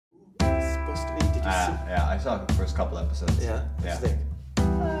Did you see? Yeah, I saw the first couple episodes. Yeah? Yeah. What do you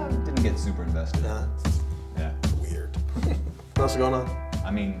think? Didn't get super invested. Nah. Yeah. Weird. What else is going on?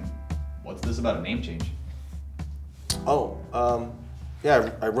 I mean, what's this about a name change? Oh,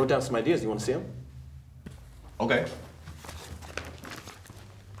 yeah, I wrote down some ideas. You want to see them? Okay.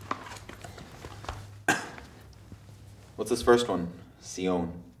 What's this first one?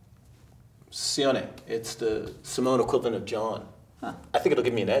 Sione. Sione. It's the Simone equivalent of John. Huh. I think it'll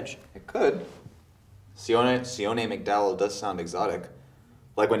give me an edge. It could. Sione McDonald does sound exotic.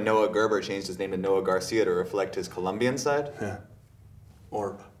 Like when Noah Gerber changed his name to Noah Garcia to reflect his Colombian side. Yeah.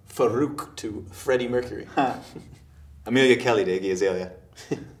 Or Farouk to Freddie Mercury. Amelia Kelly to Iggy Azalea.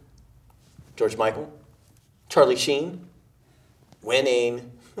 George Michael. Charlie Sheen.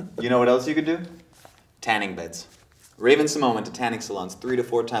 Winning. You know what else you could do? Tanning beds. Raven Simone went to tanning salons 3 to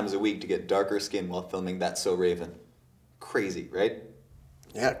 4 times a week to get darker skin while filming That's So Raven. Crazy, right?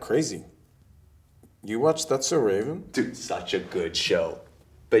 Yeah, crazy. You watched That's So Raven? Dude, such a good show.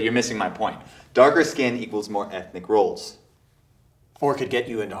 But you're missing my point. Darker skin equals more ethnic roles. Or it could get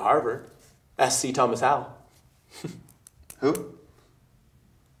you into Harvard. Ask C. Thomas Howell. Who?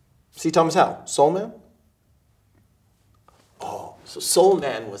 C. Thomas Howell, Soul Man? Oh, so Soul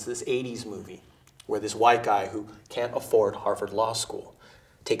Man was this 80s movie where this white guy who can't afford Harvard Law School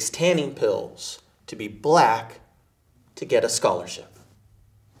takes tanning pills to be black to get a scholarship.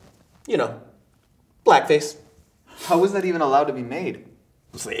 You know, blackface. How was that even allowed to be made? It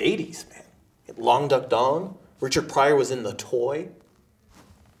was the 80s, man. Long Duck Dong. Richard Pryor was in The Toy.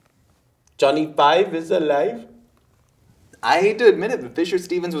 Johnny Five is alive. I hate to admit it, but Fisher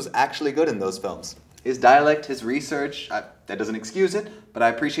Stevens was actually good in those films. His dialect, his research, that doesn't excuse it, but I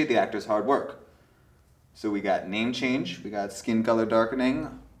appreciate the actor's hard work. So we got name change, we got skin color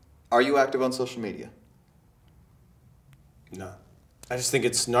darkening. Are you active on social media? No. I just think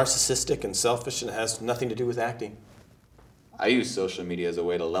it's narcissistic and selfish and it has nothing to do with acting. I use social media as a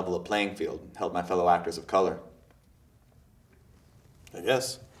way to level a playing field and help my fellow actors of color. I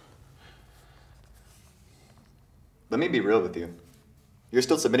guess. Let me be real with you. You're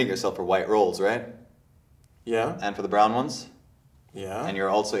still submitting yourself for white roles, right? Yeah? And for the brown ones? Yeah? And you're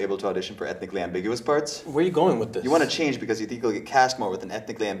also able to audition for ethnically ambiguous parts? Where are you going with this? You want to change because you think you'll get cast more with an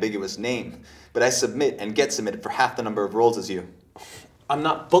ethnically ambiguous name. But I submit and get submitted for half the number of roles as you. I'm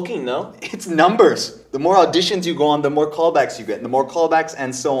not booking, though. It's numbers. The more auditions you go on, the more callbacks you get. And the more callbacks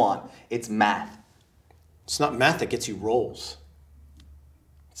and so on. It's math. It's not math that gets you roles.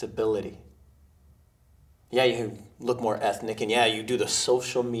 It's ability. Yeah, you look more ethnic, and yeah, you do the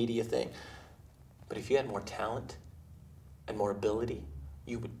social media thing. But if you had more talent and more ability,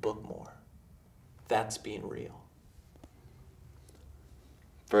 you would book more. That's being real.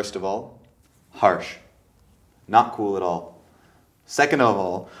 First of all, harsh. Not cool at all. Second of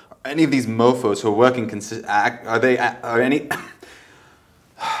all, are any of these mofos who are working are any...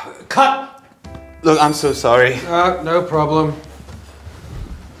 Cut! Look, I'm so sorry. No problem.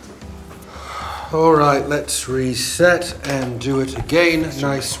 All right, let's reset and do it again.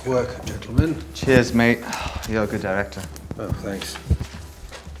 Nice work, gentlemen. Cheers, mate. You're a good director. Oh, thanks.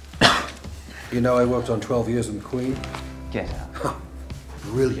 You know, I worked on 12 Years with the Queen. Get out.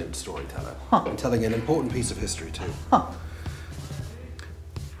 Brilliant storyteller. And telling an important piece of history, too.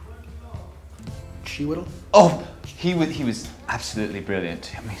 She-Whittle? Oh, he was absolutely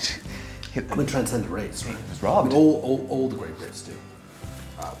brilliant. I mean, transcendent race, right? He was robbed. I mean, all the great Brits do.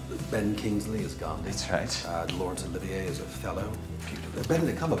 Ben Kingsley is Gandhi. That's right. Laurence Olivier is Othello.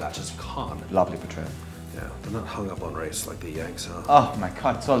 Benedict Cumberbatch is Khan. Lovely portrayal. Yeah, they're not hung up on race like the Yanks are. Oh my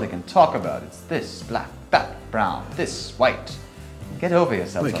God, it's all they can talk about. It's this black, that brown, this white. Get over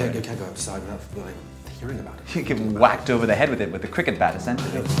yourself. Well, you can't go outside without hearing about it. You get whacked over the head with it with a cricket bat,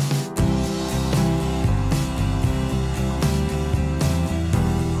 essentially.